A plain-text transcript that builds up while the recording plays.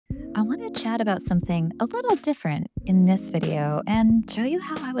to chat about something a little different in this video and show you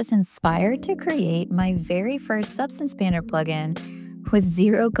how I was inspired to create my very first Substance Painter plugin with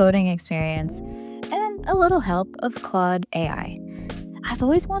zero coding experience and a little help of Claude AI. I've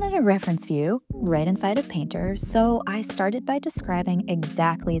always wanted a reference view right inside of Painter, so I started by describing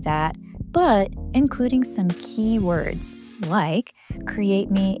exactly that, but including some key words like create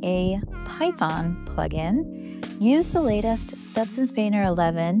me a Python plugin, use the latest Substance Painter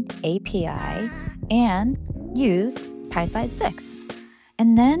 11 API, and use PySide 6.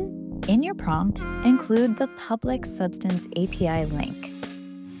 And then in your prompt, include the public Substance API link.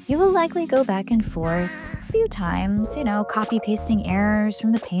 You will likely go back and forth a few times, copy pasting errors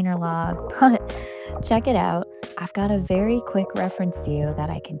from the Painter log, but check it out. I've got a very quick reference view that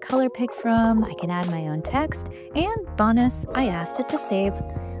I can color pick from, I can add my own text, and bonus, I asked it to save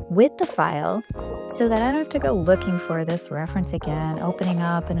with the file so that I don't have to go looking for this reference again, opening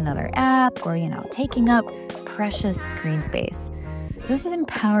up in another app, or, taking up precious screen space. This is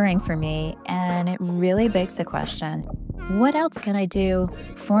empowering for me, and it really begs the question, what else can I do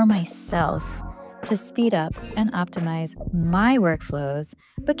for myself to speed up and optimize my workflows,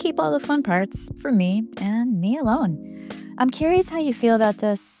 but keep all the fun parts for me and me alone? I'm curious how you feel about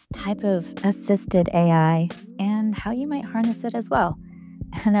this type of assisted AI and how you might harness it as well.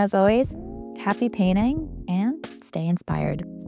 And as always, happy painting and stay inspired.